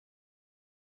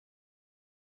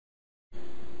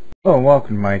Hello and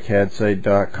welcome to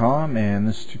mycadsite.com, and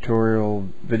this tutorial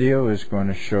video is going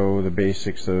to show the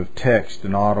basics of text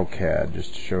in AutoCAD,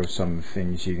 just to show some of the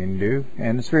things you can do,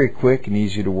 and it's very quick and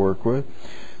easy to work with.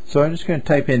 So I'm just going to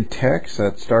type in text.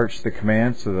 That starts the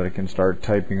command so that I can start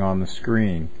typing on the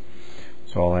screen.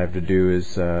 So all I have to do is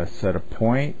set a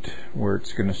point where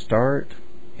it's going to start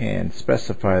and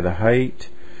specify the height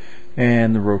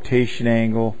and the rotation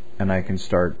angle, and I can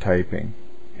start typing.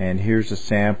 And here's a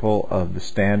sample of the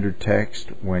standard text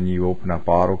when you open up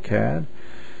AutoCAD.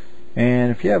 And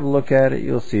if you have a look at it,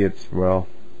 you'll see it's, well,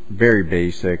 very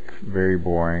basic, very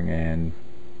boring, and,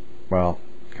 well,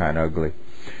 kind of ugly.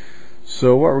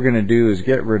 So what we're going to do is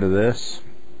get rid of this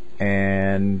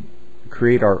and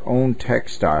create our own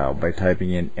text style by typing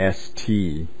in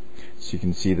ST. So you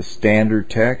can see the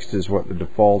standard text is what the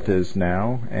default is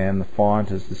now, and the font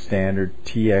is the standard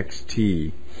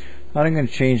TXT. I'm going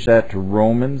to change that to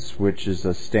Romans, which is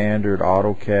a standard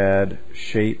AutoCAD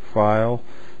shape file.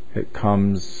 It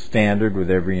comes standard with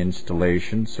every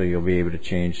installation, so you'll be able to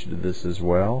change to this as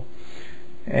well.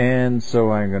 And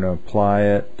so I'm going to apply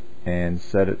it and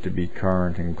set it to be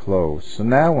current and close. So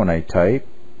now when I type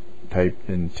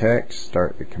in text,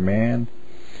 start the command,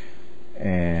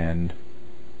 and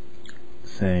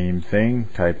same thing,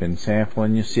 type in sample,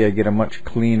 and you see I get a much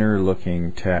cleaner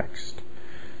looking text.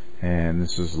 And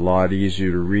this is a lot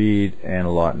easier to read and a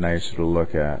lot nicer to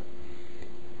look at.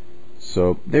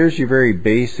 So there's your very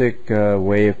basic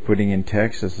way of putting in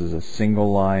text. This is a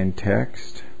single line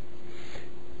text,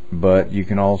 but you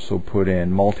can also put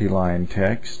in multi-line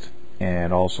text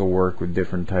and also work with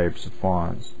different types of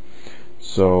fonts.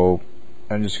 So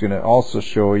I'm just going to also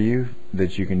show you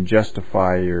that you can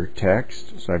justify your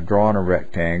text. So I've drawn a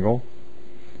rectangle,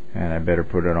 and I better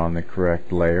put it on the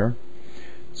correct layer.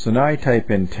 So now I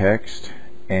type in text,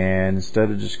 and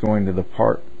instead of just going to the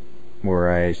part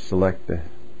where I select the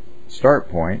start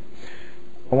point,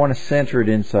 I want to center it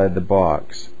inside the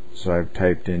box. So I've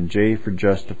typed in J for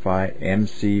justify,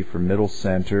 MC for middle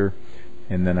center,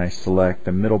 and then I select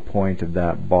the middle point of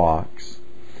that box.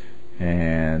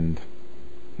 And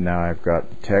now I've got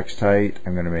the text height.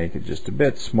 I'm going to make it just a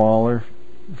bit smaller,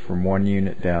 from 1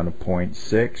 unit down to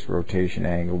 0.6. Rotation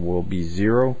angle will be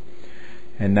 0.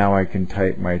 And now I can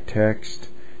type my text,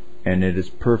 and it is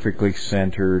perfectly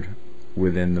centered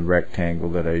within the rectangle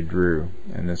that I drew.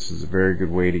 And this is a very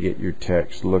good way to get your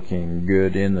text looking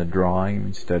good in the drawing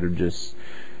instead of just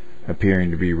appearing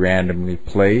to be randomly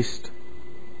placed.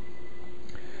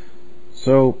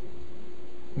 So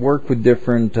work with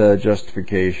different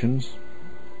justifications.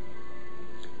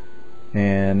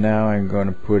 And now I'm going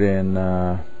to put in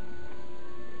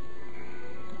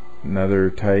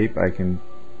another type. I can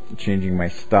changing my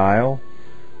style,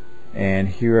 and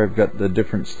here I've got the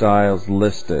different styles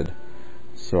listed,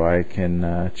 so I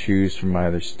can choose from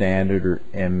either standard or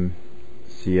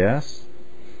MCS.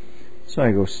 So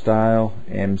I go style,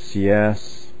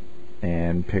 MCS,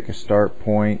 and pick a start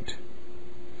point,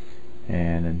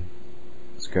 and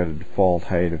it's got a default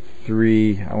height of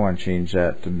 3. I want to change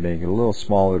that to make it a little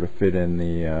smaller to fit in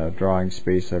the drawing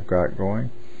space I've got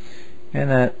going, and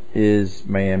that is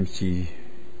my MCS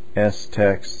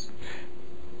text,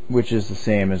 which is the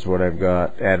same as what I've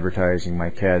got advertising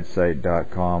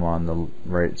mycadsite.com on the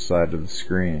right side of the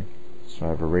screen. So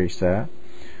I've erased that.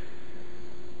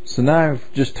 So now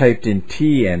I've just typed in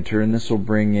T enter, and this will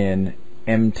bring in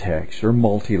M text or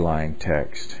multi-line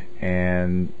text,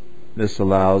 and this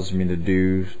allows me to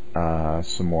do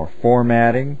some more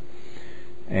formatting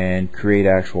and create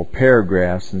actual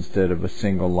paragraphs instead of a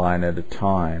single line at a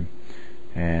time.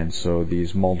 And so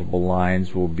these multiple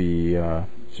lines will be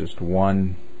just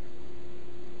one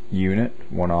unit,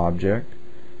 one object,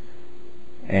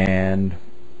 and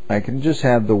I can just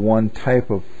have the one type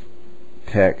of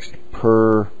text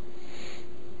per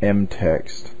M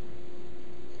text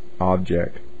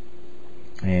object.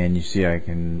 And you see I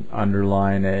can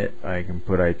underline it, I can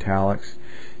put italics,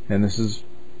 and this is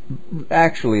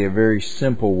actually a very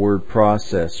simple word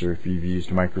processor. If you've used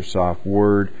Microsoft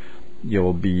Word,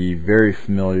 you'll be very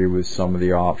familiar with some of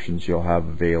the options you'll have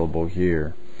available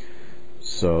here.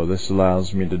 So this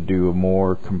allows me to do a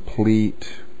more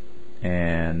complete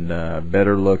and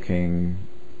better looking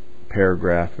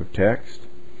paragraph of text.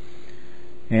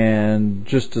 And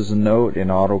just as a note, in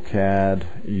AutoCAD,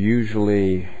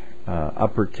 usually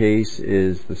uppercase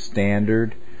is the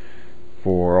standard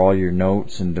for all your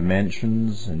notes and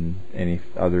dimensions and any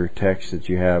other text that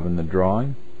you have in the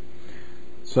drawing.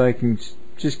 So I can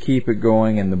just keep it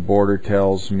going, and the border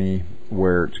tells me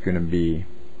where it's going to be.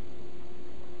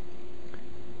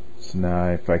 So now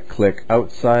if I click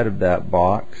outside of that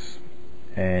box,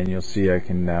 and you'll see I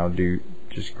can now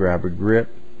just grab a grip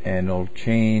and it'll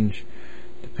change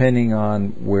depending on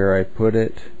where I put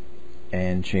it,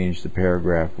 and change the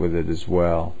paragraph with it as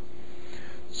well.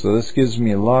 So this gives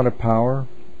me a lot of power.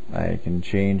 I can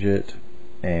change it,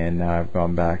 and now I've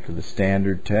gone back to the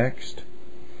standard text,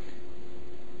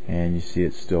 and you see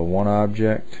it's still one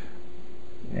object,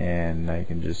 and I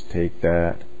can just take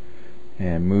that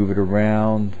and move it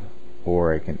around,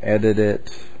 or I can edit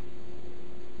it.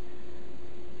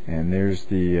 And there's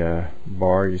the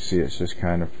bar. You see it's just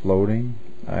kind of floating.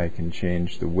 I can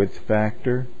change the width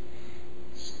factor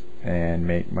and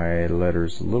make my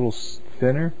letters a little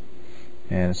thinner,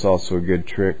 and it's also a good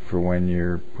trick for when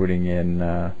you're putting in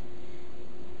a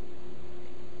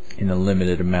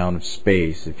limited amount of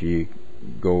space. If you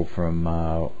go from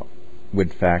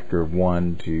width factor of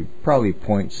 1 to probably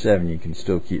 0.7, you can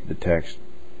still keep the text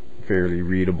fairly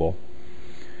readable.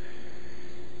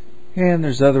 And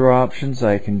there's other options.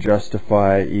 I can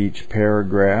justify each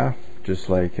paragraph just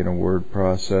like in a word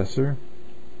processor,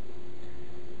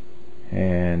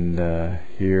 and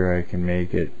here I can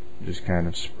make it just kind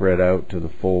of spread out to the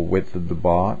full width of the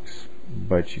box,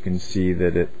 but you can see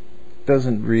that it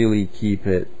doesn't really keep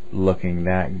it looking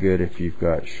that good if you've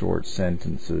got short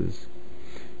sentences.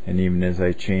 And even as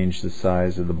I change the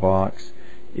size of the box,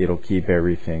 it'll keep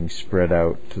everything spread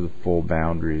out to the full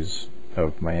boundaries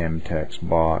of my M-Text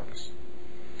box.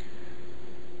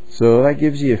 So that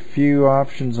gives you a few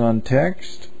options on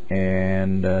text,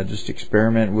 and just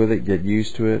experiment with it, get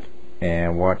used to it,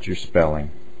 and watch your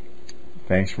spelling.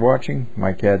 Thanks for watching.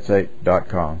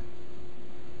 mycadsite.com.